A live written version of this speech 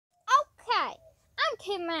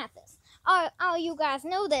Kid Mathis. All you guys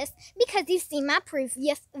know this because you've seen my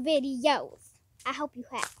previous videos. I hope you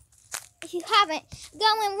have. If you haven't, go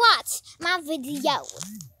and watch my videos.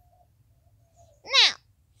 Now,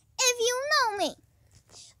 if you know me,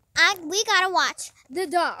 we gotta watch the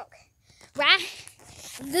dog, right?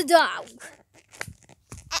 The dog.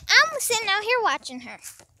 And I'm sitting out here watching her,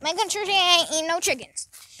 making sure she ain't eating no chickens.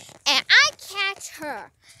 And I catch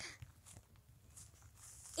her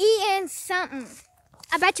eating something.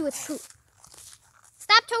 I bet you it's poop.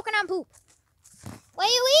 Stop choking on poop. What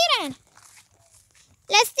are you eating?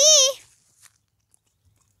 Let's see.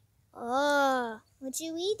 Oh, what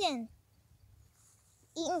you eating?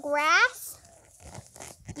 Eating grass?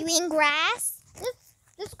 You eating grass?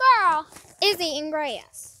 This girl is eating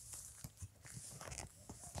grass.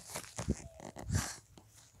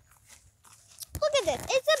 Look at this.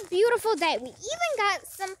 It's a beautiful day. We even got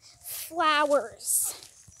some flowers.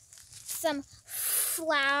 Some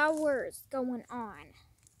flowers going on.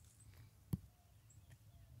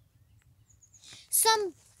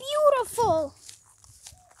 Some beautiful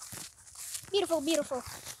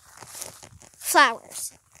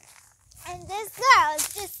flowers. And this girl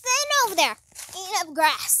is just sitting over there eating up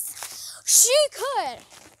grass. She could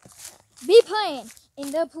be playing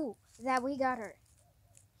in the pool that we got her.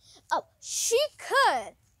 Oh, she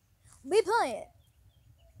could be playing,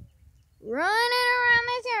 running around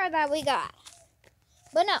this area that we got.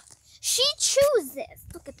 But no, she chooses.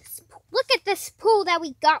 Look at this pool. Look at this pool that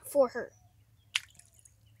we got for her.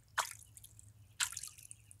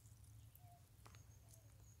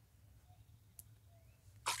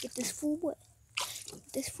 Get this fool wet.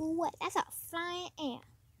 Get this fool wet. That's a flying ant.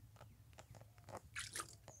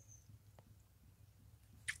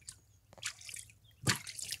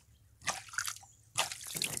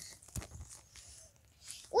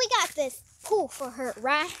 We got this pool for her,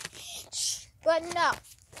 right? But no,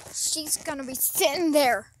 she's gonna be sitting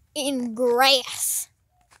there in grass.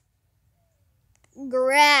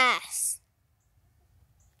 Grass.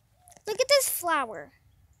 Look at this flower.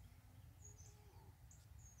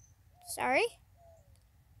 Sorry?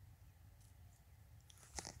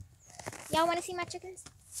 Y'all want to see my chickens?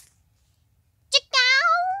 Chickens!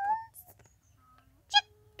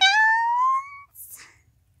 Chickens!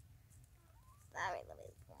 Sorry, let me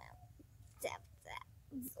tap that.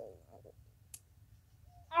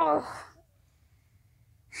 Oh,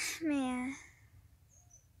 man.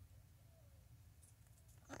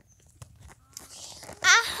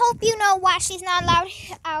 I hope you know why she's not allowed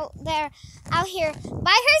out here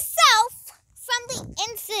by herself from the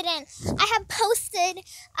incident. I have posted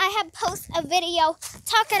a video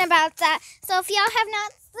talking about that. So if y'all have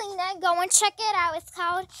not seen it, go and check it out. It's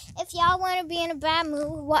called If Y'all Want to Be in a Bad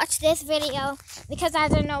Mood, Watch This Video, because I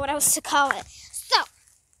didn't know what else to call it. So,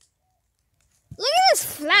 look at this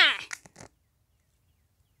fly.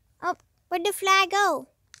 Oh, where'd the fly go?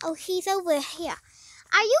 Oh, he's over here.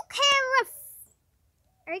 Are you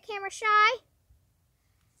camera shy?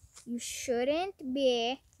 You shouldn't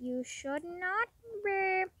be. You should not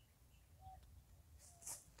be.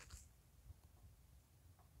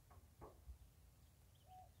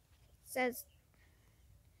 Says,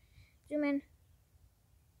 zoom in.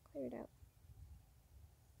 Clear it out.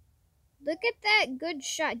 Look at that good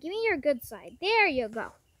shot. Give me your good side. There you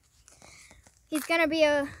go. He's gonna be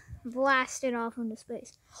blasted off into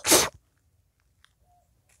space.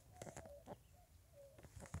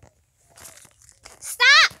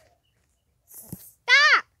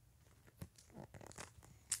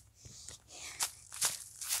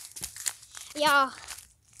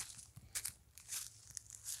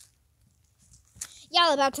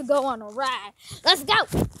 Y'all about to go on a ride. Let's go.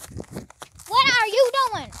 What are you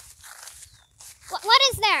doing? What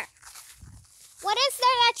is there? What is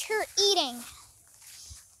there that you're eating?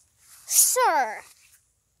 Sir.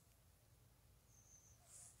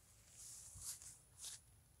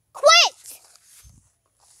 Quit.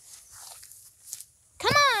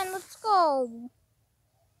 Come on, let's go.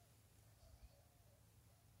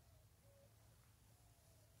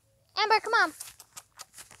 Amber, come on.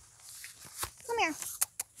 Come here.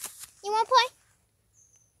 You want to play?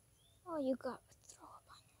 Oh, you got to throw up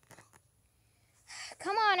on your mouth.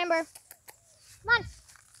 Come on, Amber. Come on.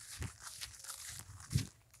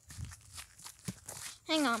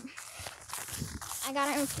 Hang on. I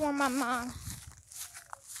got to inform my mom.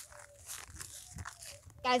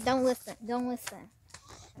 Guys, don't listen. Don't listen.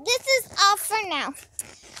 This is all for now.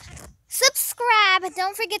 Subscribe.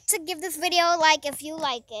 Don't forget to give this video a like if you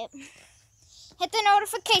like it. Hit the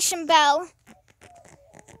notification bell.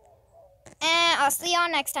 And I'll see y'all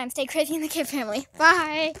next time. Stay crazy in the Kid family.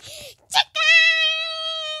 Bye.